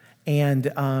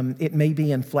 And it may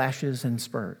be in flashes and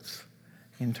spurts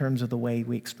in terms of the way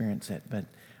we experience it, but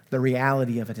the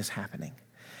reality of it is happening.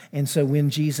 And so when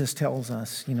Jesus tells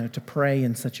us, to pray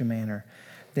in such a manner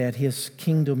that His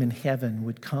kingdom in heaven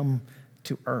would come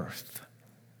to earth,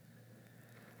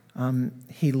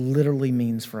 He literally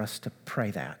means for us to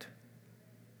pray that.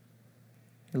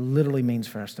 It literally means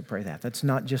for us to pray that. That's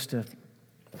not just a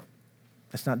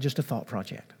thought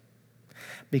project.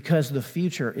 Because the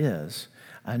future is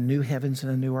a new heavens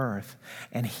and a new earth.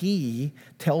 And He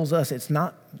tells us it's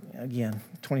not, again,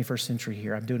 21st century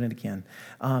here, I'm doing it again.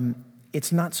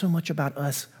 It's not so much about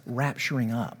us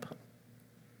rapturing up.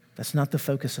 That's not the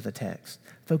focus of the text.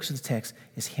 The focus of the text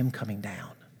is Him coming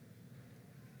down.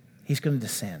 He's going to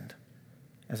descend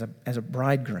as a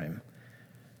bridegroom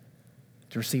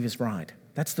to receive His bride.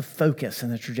 That's the focus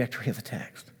and the trajectory of the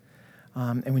text.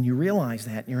 And when you realize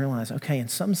that, you realize, okay, in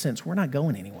some sense, we're not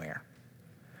going anywhere.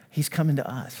 He's coming to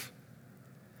us.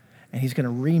 And he's going to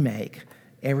remake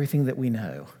everything that we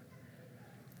know.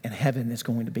 And heaven is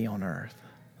going to be on earth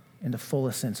in the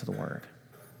fullest sense of the word.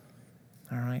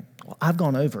 All right. Well, I've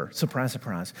gone over. Surprise,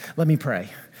 surprise. Let me pray.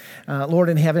 Lord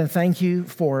in heaven, thank you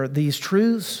for these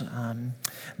truths,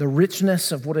 the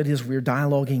richness of what it is we're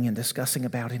dialoguing and discussing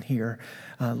about in here.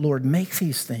 Lord, make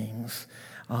these things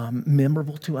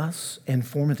memorable to us,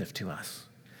 informative to us.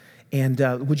 And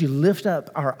would you lift up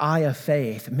our eye of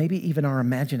faith, maybe even our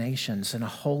imaginations in a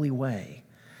holy way,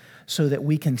 so that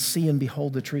we can see and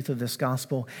behold the truth of this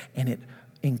gospel and it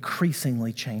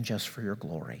increasingly change us for your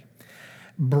glory.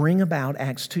 Bring about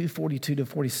Acts 2:42 to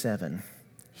 47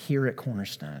 here at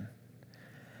Cornerstone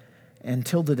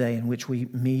until the day in which we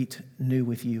meet new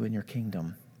with you in your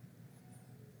kingdom.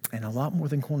 And a lot more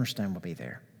than Cornerstone will be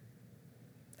there.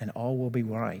 And all will be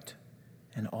right,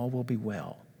 and all will be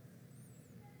well.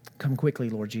 Come quickly,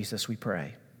 Lord Jesus, we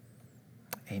pray.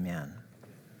 Amen.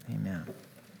 Amen.